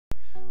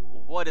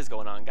What is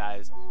going on,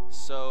 guys?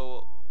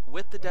 So,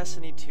 with the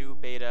Destiny 2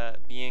 beta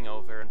being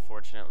over,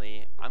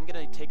 unfortunately, I'm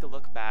gonna take a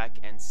look back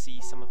and see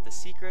some of the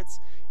secrets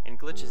and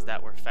glitches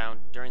that were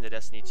found during the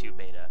Destiny 2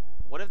 beta.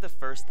 One of the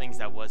first things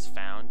that was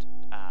found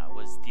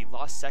was the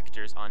lost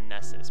sectors on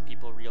Nessus.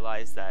 People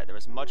realized that there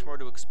was much more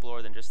to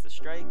explore than just the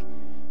strike.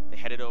 They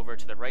headed over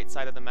to the right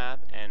side of the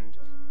map, and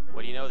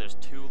what do you know, there's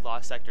two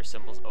lost sector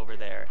symbols over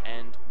there,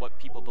 and what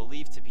people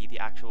believe to be the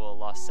actual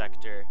lost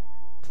sector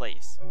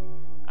place.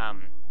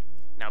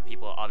 Now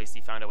people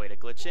obviously found a way to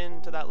glitch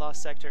into that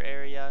lost sector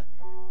area.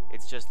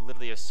 It's just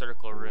literally a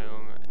circle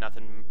room,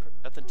 nothing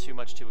too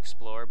much to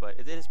explore, but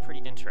it is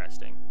pretty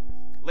interesting.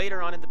 Later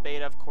on in the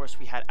beta, of course,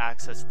 we had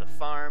access to the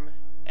farm,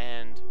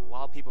 and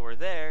while people were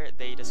there,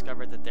 they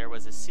discovered that there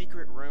was a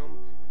secret room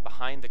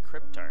behind the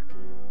Cryptarch.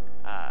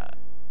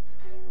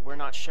 We're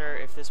not sure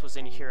if this was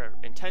in here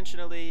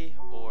intentionally,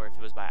 or if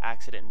it was by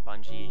accident and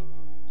Bungie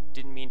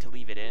didn't mean to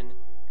leave it in.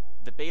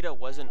 The beta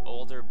was an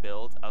older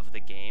build of the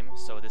game,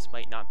 so this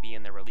might not be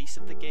in the release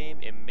of the game.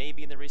 It may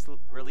be in the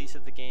release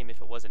of the game if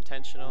it was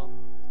intentional.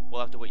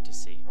 We'll have to wait to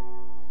see.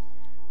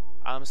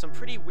 Some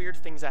pretty weird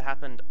things that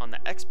happened on the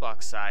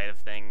Xbox side of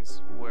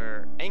things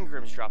were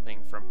engrams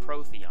dropping from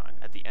Protheon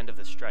at the end of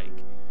the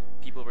strike.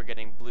 People were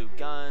getting blue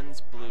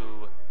guns,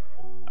 blue...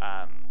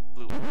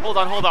 Hold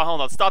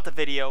on, stop the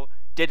video.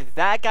 Did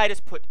that guy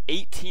just put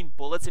 18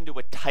 bullets into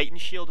a Titan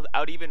shield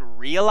without even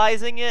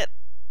realizing it?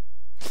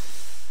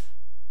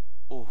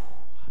 Ooh,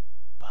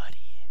 buddy.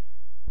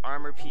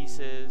 Armor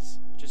pieces,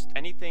 just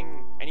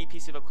anything, any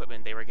piece of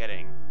equipment they were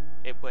getting.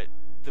 But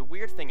the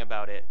weird thing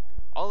about it,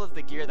 all of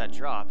the gear that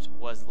dropped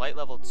was light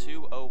level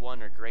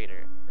 201 or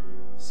greater.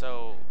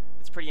 So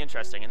it's pretty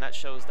interesting, and that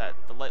shows that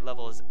the light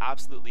level is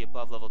absolutely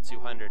above level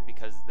 200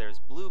 because there's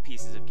blue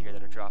pieces of gear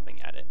that are dropping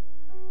at it.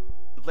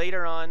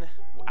 Later on,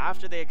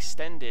 after they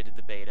extended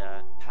the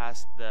beta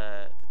past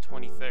the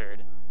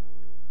 23rd,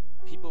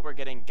 people were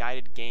getting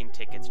guided game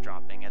tickets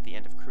dropping at the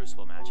end of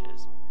Crucible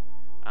matches.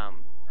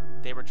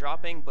 They were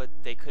dropping, but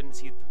they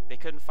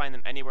couldn't find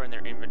them anywhere in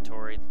their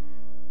inventory.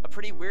 A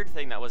pretty weird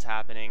thing that was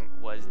happening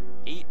was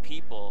 8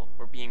 people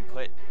were being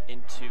put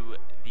into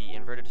the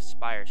Inverted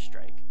Spire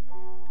strike.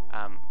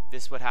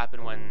 This would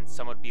happen when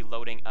someone would be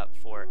loading up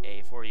for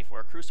a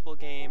 4v4 Crucible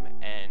game,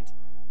 and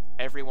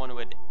everyone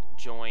would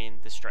join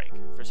the strike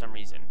for some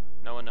reason.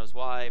 No one knows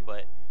why,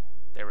 but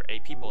there were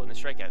 8 people in the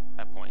strike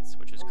at points,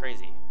 which was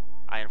crazy.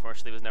 I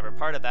unfortunately was never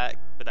part of that,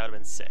 but that would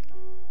have been sick.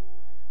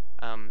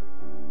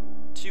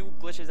 2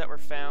 glitches that were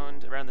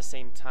found around the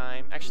same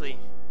time. Actually,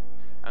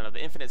 I don't know,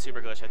 the Infinite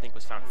Super Glitch I think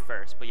was found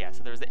first, but yeah,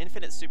 so there was the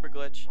Infinite Super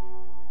Glitch.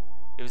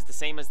 It was the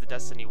same as the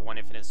Destiny 1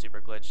 Infinite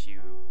Super Glitch. You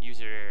use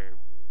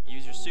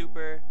your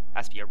super,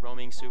 has to be a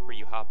roaming super,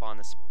 you hop on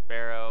the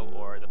Sparrow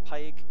or the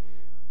Pike,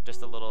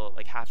 just a little,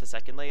 like half a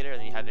second later, and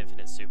then you have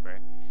Infinite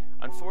Super.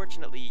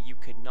 Unfortunately, you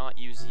could not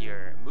use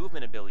your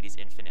movement abilities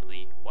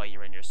infinitely while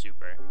you're in your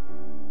super,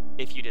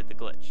 if you did the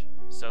glitch.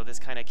 So this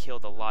kind of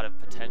killed a lot of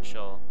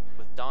potential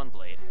with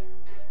Dawnblade,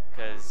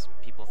 because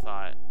people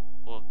thought,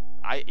 well,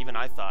 I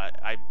thought,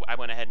 I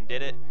went ahead and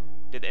did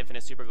the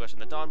Infinite Super Glitch on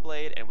the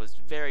Dawnblade, and was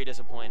very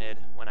disappointed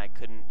when I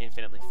couldn't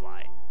infinitely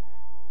fly.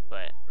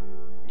 But,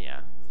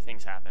 yeah,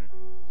 things happen.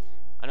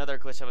 Another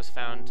glitch that was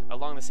found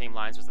along the same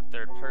lines was the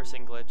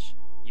third-person glitch.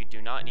 You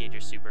do not need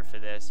your super for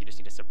this. You just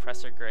need a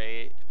suppressor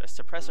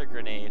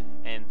grenade,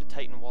 and the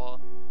Titan wall,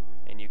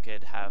 and you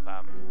could have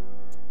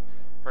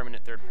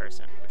permanent third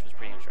person, which was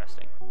pretty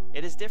interesting.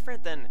 It is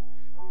different than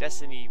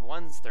Destiny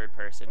 1's third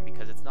person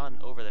because it's not an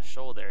over the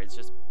shoulder, it's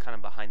just kind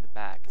of behind the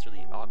back. It's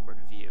really an awkward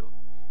view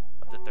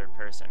of the third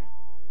person.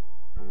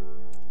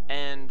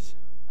 And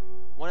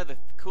one of the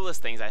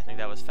coolest things I think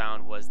that was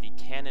found was the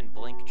cannon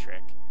blink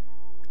trick.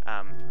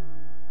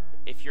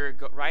 If you're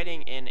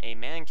riding in a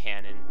man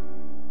cannon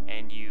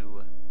and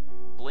you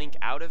blink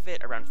out of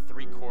it around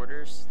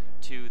 3/4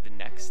 to the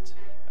next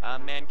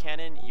man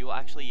cannon, you'll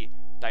actually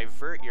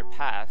divert your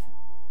path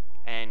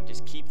and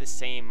just keep the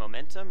same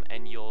momentum,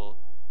 and you'll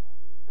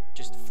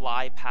just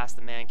fly past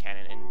the man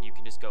cannon, and you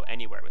can just go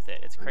anywhere with it.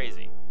 It's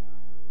crazy.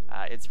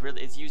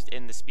 It's used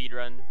in the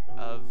speedrun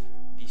of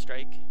the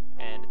strike,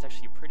 and it's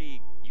actually a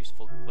pretty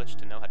useful glitch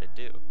to know how to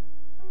do.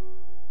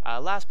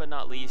 Last but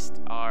not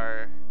least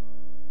are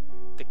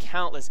the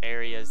countless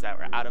areas that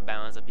were out of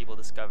bounds that people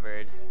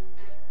discovered.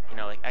 You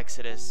know, like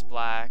Exodus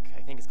Black,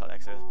 I think it's called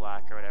Exodus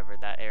Black or whatever,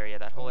 that area,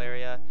 that whole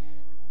area.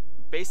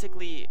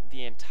 Basically,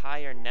 the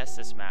entire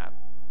Nessus map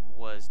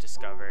was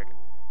discovered.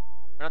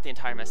 Or not the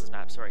entire Nessus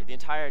map, sorry, the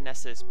entire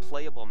Nessus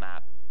playable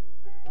map.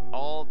 It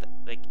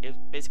was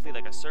basically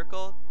like a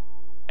circle,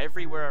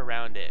 everywhere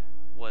around it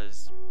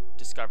was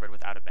discovered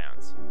with out of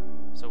bounds.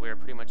 So we were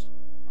pretty much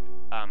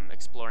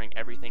exploring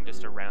everything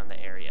just around the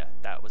area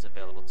that was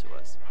available to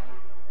us.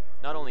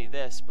 Not only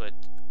this, but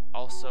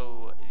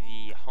also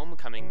the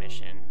Homecoming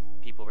mission,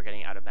 people were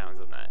getting out of bounds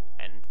on that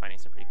and finding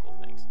some pretty cool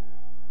things.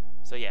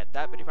 So yeah,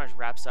 that pretty much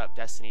wraps up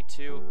Destiny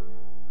 2.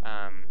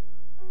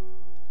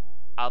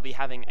 I'll be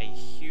having a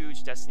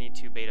huge Destiny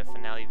 2 beta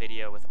finale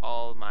video with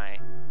all my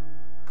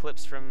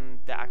clips from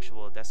the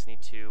actual Destiny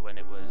 2 when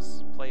it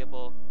was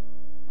playable.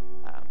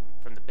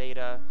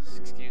 beta,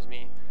 excuse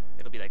me.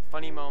 It'll be like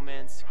funny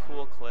moments,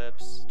 cool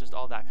clips, just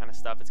all that kind of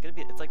stuff.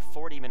 It's like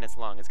 40 minutes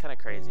long. It's kind of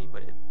crazy,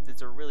 but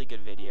it's a really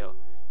good video.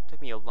 It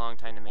took me a long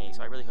time to make,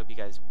 so I really hope you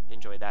guys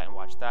enjoyed that and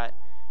watched that.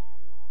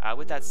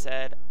 With that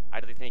said,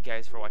 I'd like to thank you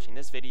guys for watching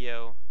this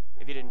video.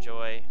 If you did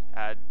enjoy,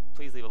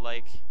 please leave a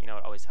like. You know,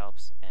 it always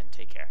helps, and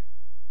take care.